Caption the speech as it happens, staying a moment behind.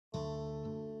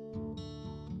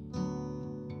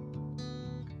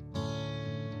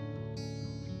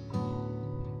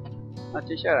那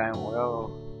接下来我要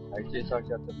来介绍一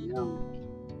下怎么样，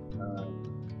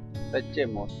在建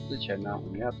模之前呢，我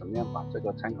们要怎么样把这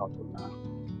个参考图呢，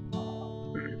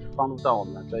放入到我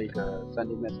们这一个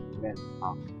 3D Max 里面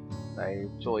啊，来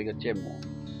做一个建模。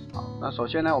好，那首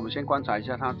先呢，我们先观察一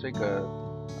下它这个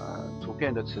图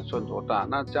片的尺寸多大。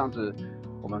那这样子，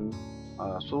我们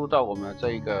输入到我们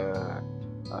这一个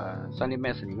3D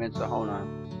Max 里面之后呢，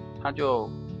它就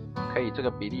可以这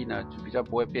个比例呢就比较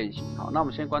不会变形。好，那我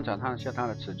们先观察它一下它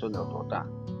的尺寸有多大。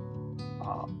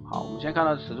好，我们先看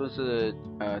到尺寸是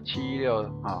716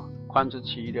啊，宽是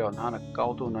716，它的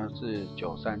高度呢是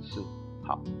934。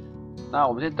好，那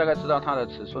我们现在大概知道它的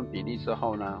尺寸比例之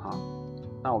后呢，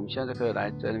那我们现在就可以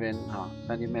来在那边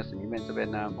3D Max 里面这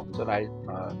边呢，我们就来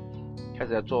开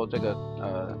始来做这个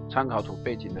参考图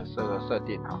背景的设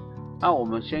定哈。那我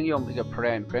们先用这个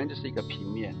plane 就是一个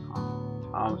平面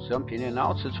使用平面，然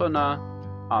后尺寸呢，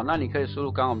那你可以输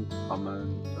入刚刚我们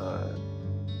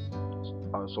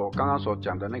刚刚所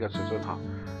讲的那个尺寸哈。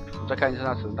我再看一次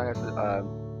它尺寸大概是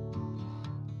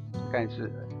看一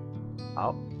次，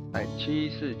好，来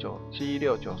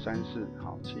716934，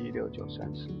好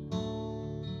71694，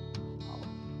好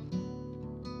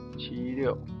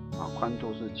716，好宽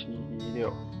度是716，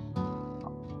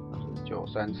好那是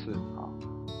934，好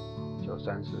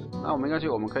934。那我们应该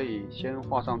我们可以先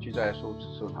画上去再来输尺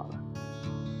寸好了。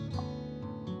好，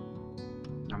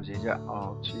那我们写一下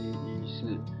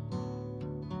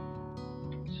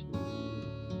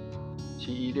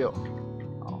716，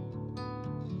好，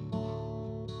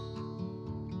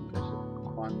应该是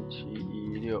宽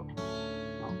716，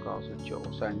然后高是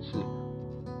934。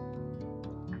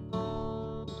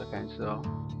再看一次哦。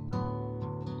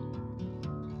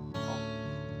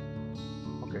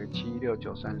OK，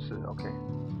 76934 ，OK，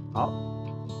 好，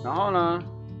然后呢，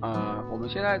我们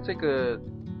现在这个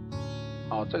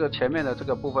这个前面的这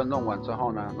个部分弄完之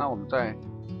后呢，那我们再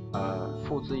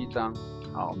复制一张，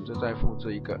好，我们就再复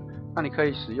制一个。那你可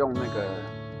以使用那个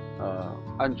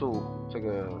按住这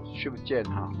个 Shift 键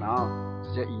然后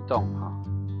直接移动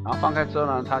然后放开之后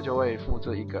呢，它就会复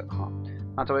制一个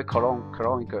那就会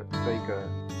clone 一个这一个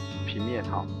平面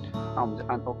那我们就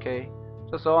按 OK。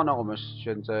这时候呢，我们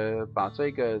选择把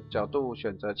这个角度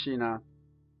选择器呢，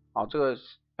这个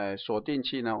锁定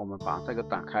器呢，我们把这个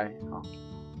打开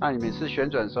那你每次旋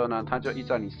转的时候呢，它就依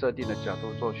照你设定的角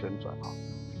度做旋转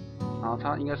然后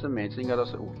它应该是每次应该都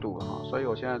是5度所以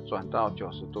我现在转到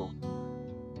90度。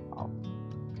好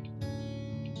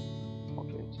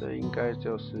 ，OK， 这应该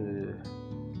就是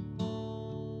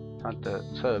它的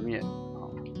侧面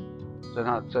这是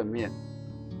它的正面。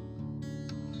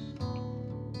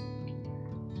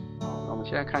好，那我们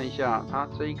现在看一下它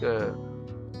这个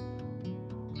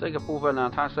部分呢，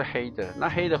它是黑的，那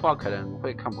黑的话可能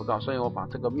会看不到，所以我把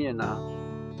这个面呢，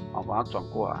把它转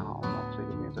过来我把这个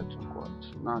面再转过来一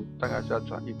次，那大概是要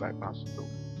转180度，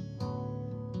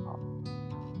好，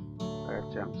大概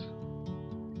这样子。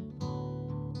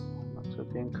那这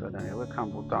边可能也会看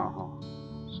不到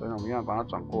所以我们要把它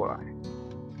转过来。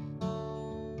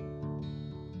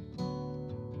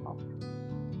好，看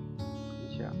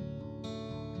一下，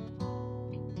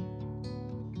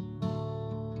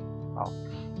好。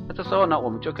那这时候呢，我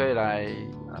们就可以来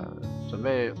准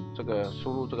备这个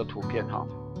输入这个图片好，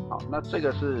那这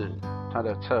个是它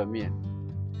的侧面，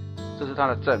这是它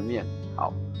的正面，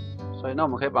好，所以那我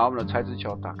们可以把我们的材质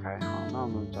球打开，好，那我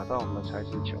们找到我们的材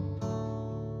质球，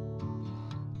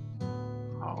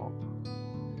好，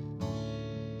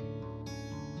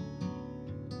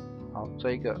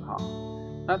这一个好，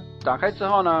那打开之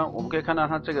后呢，我们可以看到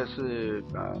它这个是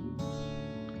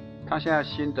它现在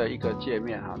新的一个界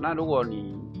面那如果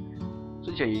你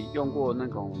之前也用过那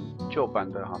种旧版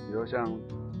的比如像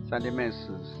 3D Max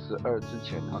 12之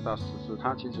前到14，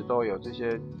它其实都有这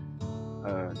些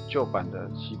旧版的。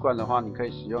习惯的话，你可以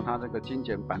使用它这个精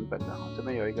简版本的这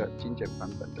边有一个精简版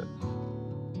本的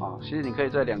其实你可以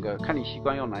这两个看你习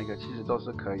惯用哪一个，其实都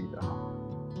是可以的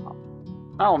好，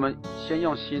那我们先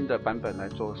用新的版本来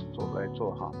做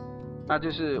那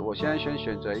就是我现在先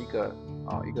选择一个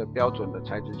标准的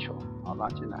材质球拉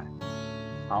进来。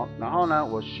好，然后呢，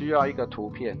我需要一个图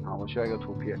片我需要一个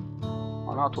图片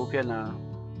那图片呢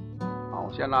我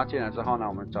现在拉进来之后呢，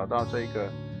我们找到这个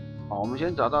我们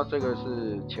先找到这个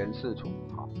是前视图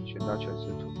选到前视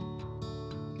图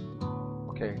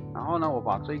OK， 然后呢，我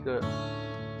把这个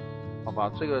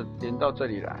连到这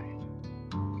里来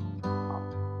好，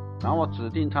然后我指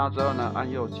定它之后呢，按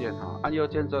右键按右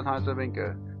键之后，它这边给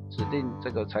指定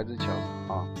这个材质球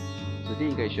指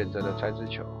定给选择的材质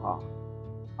球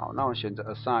好，那我选择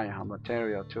Assign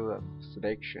Material to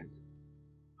Selection。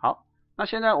好，那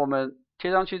现在我们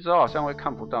贴上去之后好像会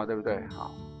看不到，对不对？好，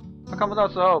看不到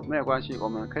时候没有关系，我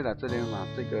们可以在这边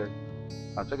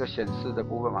把这个显示的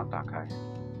部分把它打开。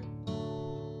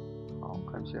好，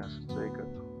我看一下是这个。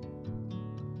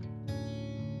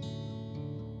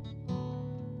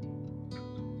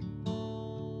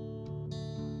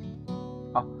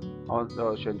好，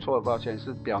我选错了，抱歉，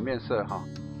是表面色哈。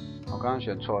我刚刚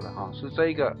选错了哈，是这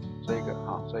一个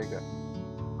哈，这一个。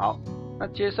好，那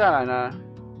接下来呢，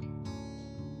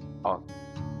好，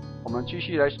我们继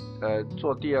续来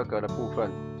做第二个的部分。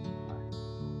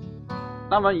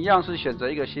那么一样是选择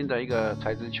一个新的一个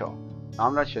材质球，然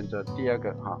后再选择第二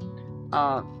个哈。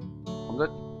那我们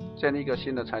再建立一个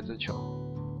新的材质球，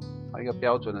一个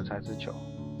标准的材质球。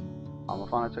好，我们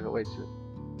放在这个位置。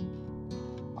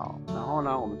好，然后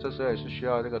呢，我们这时候也是需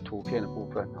要这个图片的部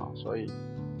分哈，所以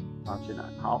拿进来。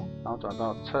好，然后找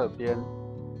到侧边。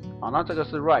好，那这个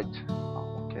是 right。好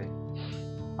 ，OK。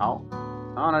好，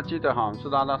然后呢，记得哈是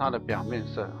拉到它的表面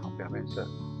色，好，表面色。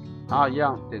然后一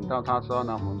样点到它之后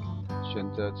呢，我们选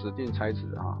择指定材质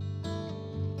哈。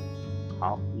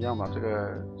好，一样把这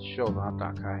个 show 把它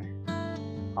打开。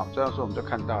好，这样说我们就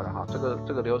看到了哈，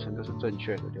这个流程就是正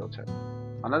确的流程。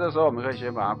好，那这时候我们可以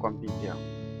先把它关闭掉。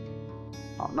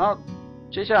好，那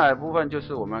接下来的部分就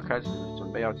是我们开始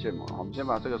准备要建模。我们先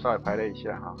把这个稍微排列一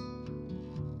下哈。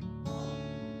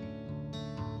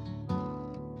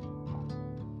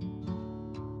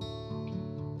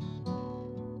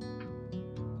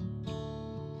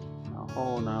然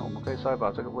后呢，我们可以稍微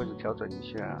把这个位置调整一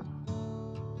下。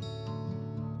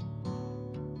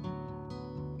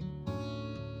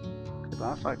把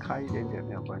它稍微开一点点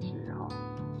没有关系哈。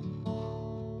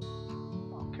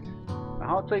OK， 然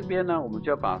后这边呢，我们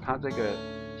就要把它这个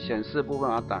显示部分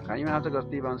把它打开，因为它这个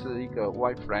地方是一个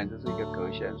wireframe， 这是一个格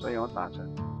线，所以我打成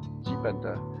基本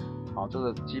的，好，这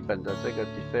是基本的这个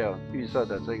detail 预设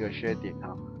的这个 shading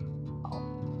哈。好，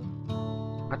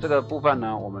那这个部分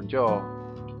呢，我们就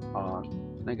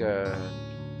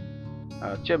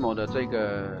建模的这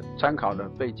个参考的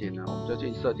背景呢，我们就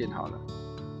进行设定好了。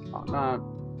好，那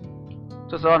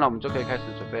这时候呢，我们就可以开始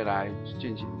准备来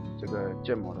进行这个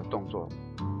建模的动作。